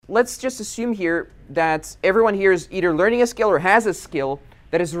let's just assume here that everyone here is either learning a skill or has a skill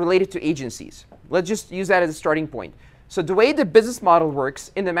that is related to agencies. Let's just use that as a starting point. So the way the business model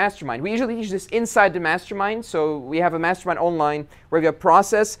works in the mastermind, we usually teach this inside the mastermind. So we have a mastermind online where we have a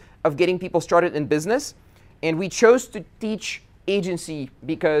process of getting people started in business. And we chose to teach agency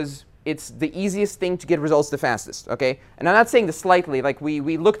because it's the easiest thing to get results the fastest, okay? And I'm not saying this slightly, like we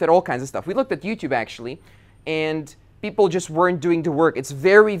looked at all kinds of stuff. We looked at YouTube actually, and people just weren't doing the work. It's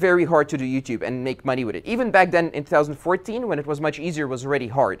very, very hard to do YouTube and make money with it. Even back then in 2014, when it was much easier, it was already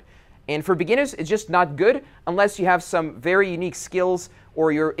hard. And for beginners, it's just not good unless you have some very unique skills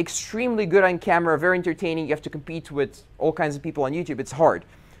or you're extremely good on camera, very entertaining. You have to compete with all kinds of people on YouTube. It's hard.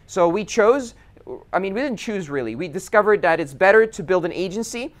 So we chose, I mean, we didn't choose really. We discovered that it's better to build an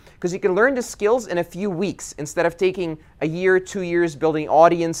agency because you can learn the skills in a few weeks instead of taking a year, 2 years building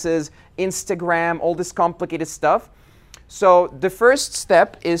audiences, Instagram, all this complicated stuff. So the first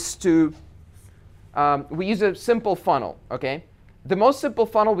step is to, we use a simple funnel, okay? The most simple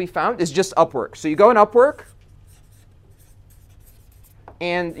funnel we found is just Upwork. So you go in Upwork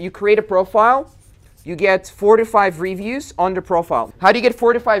and you create a profile. You get 4 to 5 reviews on the profile. How do you get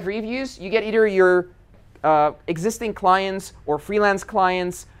 4 to 5 reviews? You get either your existing clients or freelance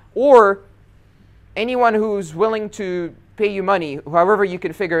clients or anyone who's willing to pay you money, however you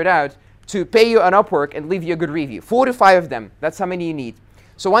can figure it out, to pay you on Upwork and leave you a good review. 4 to 5 of them. That's how many you need.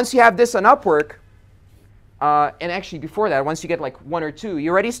 So once you have this on Upwork, and actually before that, once you get like 1 or 2, you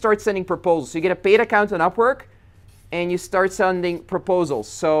already start sending proposals. So you get a paid account on Upwork, and you start sending proposals.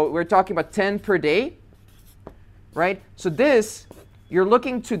 So we're talking about 10 per day, right? So this, you're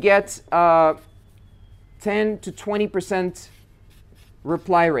looking to get 10 to 20%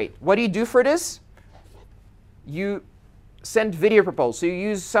 reply rate. What do you do for this? You send video proposals. So you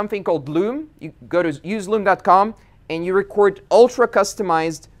use something called Loom. You go to useloom.com and you record ultra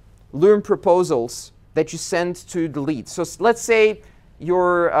customized Loom proposals that you send to the leads. So let's say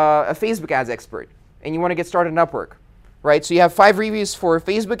you're a Facebook ads expert and you want to get started on Upwork, right? So you have 5 reviews for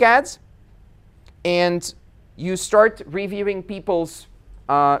Facebook ads and you start reviewing people's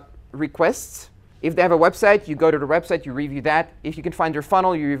requests. If they have a website, you go to the website, you review that. If you can find their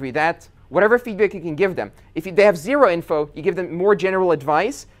funnel, you review that. Whatever feedback you can give them. If they have 0 info, you give them more general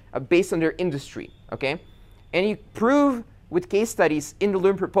advice based on their industry, okay? And you prove with case studies in the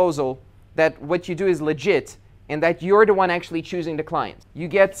Loom proposal that what you do is legit and that you're the one actually choosing the client. You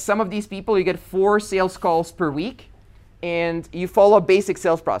get some of these people, you get 4 sales calls per week, and you follow a basic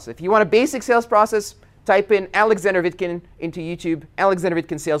sales process. If you want a basic sales process, type in Alexander Witkin into YouTube, Alexander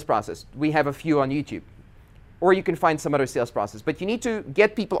Witkin sales process. We have a few on YouTube. Or you can find some other sales process. But you need to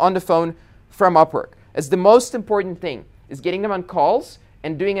get people on the phone from Upwork. It's the most important thing, is getting them on calls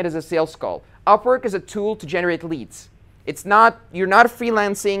and doing it as a sales call. Upwork is a tool to generate leads. It's not, you're not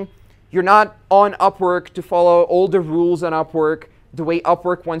freelancing, you're not on Upwork to follow all the rules on Upwork, the way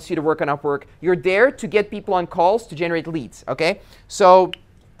Upwork wants you to work on Upwork. You're there to get people on calls to generate leads, okay? So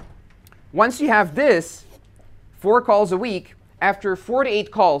once you have this, 4 calls a week, after 4 to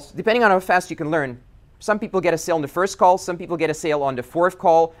 8 calls, depending on how fast you can learn, some people get a sale on the first call, some people get a sale on the 4th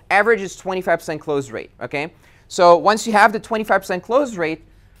call. Average is 25% close rate, okay? So once you have the 25% close rate,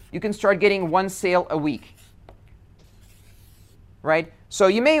 you can start getting 1 sale a week, right? So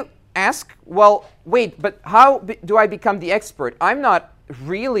you may ask, well, wait, but how do I become the expert? I'm not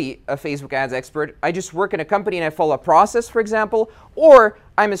really a Facebook ads expert. I just work in a company and I follow a process, for example, or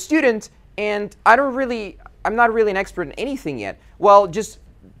I'm a student and I'm not really an expert in anything yet. Well, just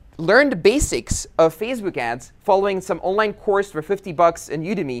learn the basics of Facebook ads following some online course for $50 in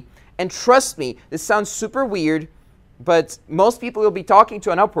Udemy. And trust me, this sounds super weird, but most people you'll be talking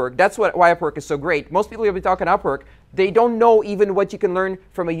to on Upwork, that's why Upwork is so great. Most people you'll be talking on Upwork, they don't know even what you can learn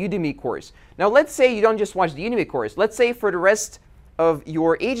from a Udemy course. Now, let's say you don't just watch the Udemy course. Let's say for the rest of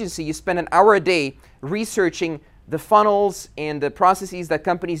your agency, you spend an hour a day researching the funnels and the processes that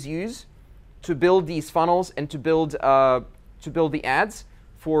companies use to build these funnels and to build the ads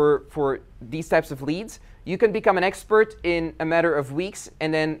for these types of leads. You can become an expert in a matter of weeks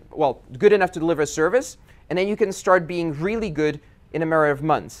and then, well, good enough to deliver a service. And then you can start being really good in a matter of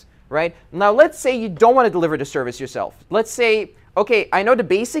months, right? Now, let's say you don't want to deliver the service yourself. Let's say, okay, I know the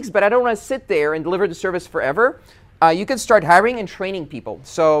basics, but I don't want to sit there and deliver the service forever. You can start hiring and training people.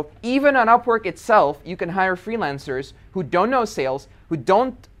 So even on Upwork itself, you can hire freelancers who don't know sales, who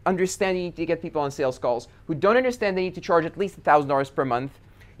don't understand you need to get people on sales calls, who don't understand they need to charge at least $1,000 per month.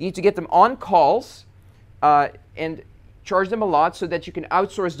 You need to get them on calls and charge them a lot so that you can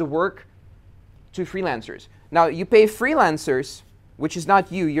outsource the work to freelancers. Now, you pay freelancers, which is not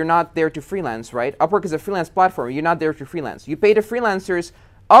you. You're not there to freelance, right? Upwork is a freelance platform. You're not there to freelance. You pay the freelancers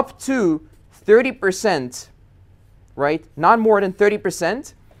up to 30%, right? Not more than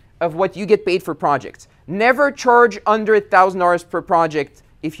 30% of what you get paid for projects. Never charge under $1,000 per project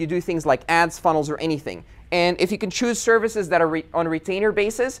if you do things like ads, funnels, or anything. And if you can choose services that are on a retainer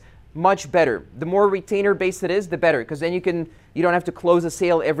basis, much better. The more retainer based it is, the better, because then you don't have to close a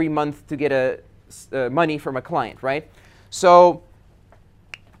sale every month to get money from a client, right? So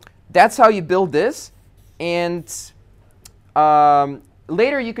that's how you build this. And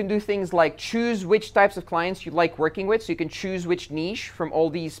later you can do things like choose which types of clients you like working with. So you can choose which niche from all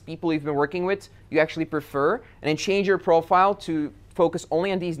these people you've been working with you actually prefer, and then change your profile to focus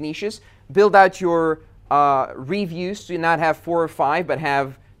only on these niches. Build out your reviews to not have 4 or 5, but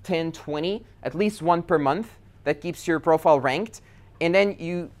have 10, 20, at least 1 per month. That keeps your profile ranked. And then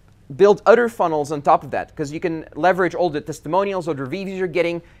you build other funnels on top of that, because you can leverage all the testimonials or the reviews you're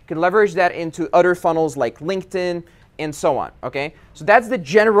getting. You can leverage that into other funnels like LinkedIn and so on, okay? So that's the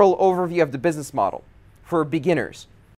general overview of the business model for beginners.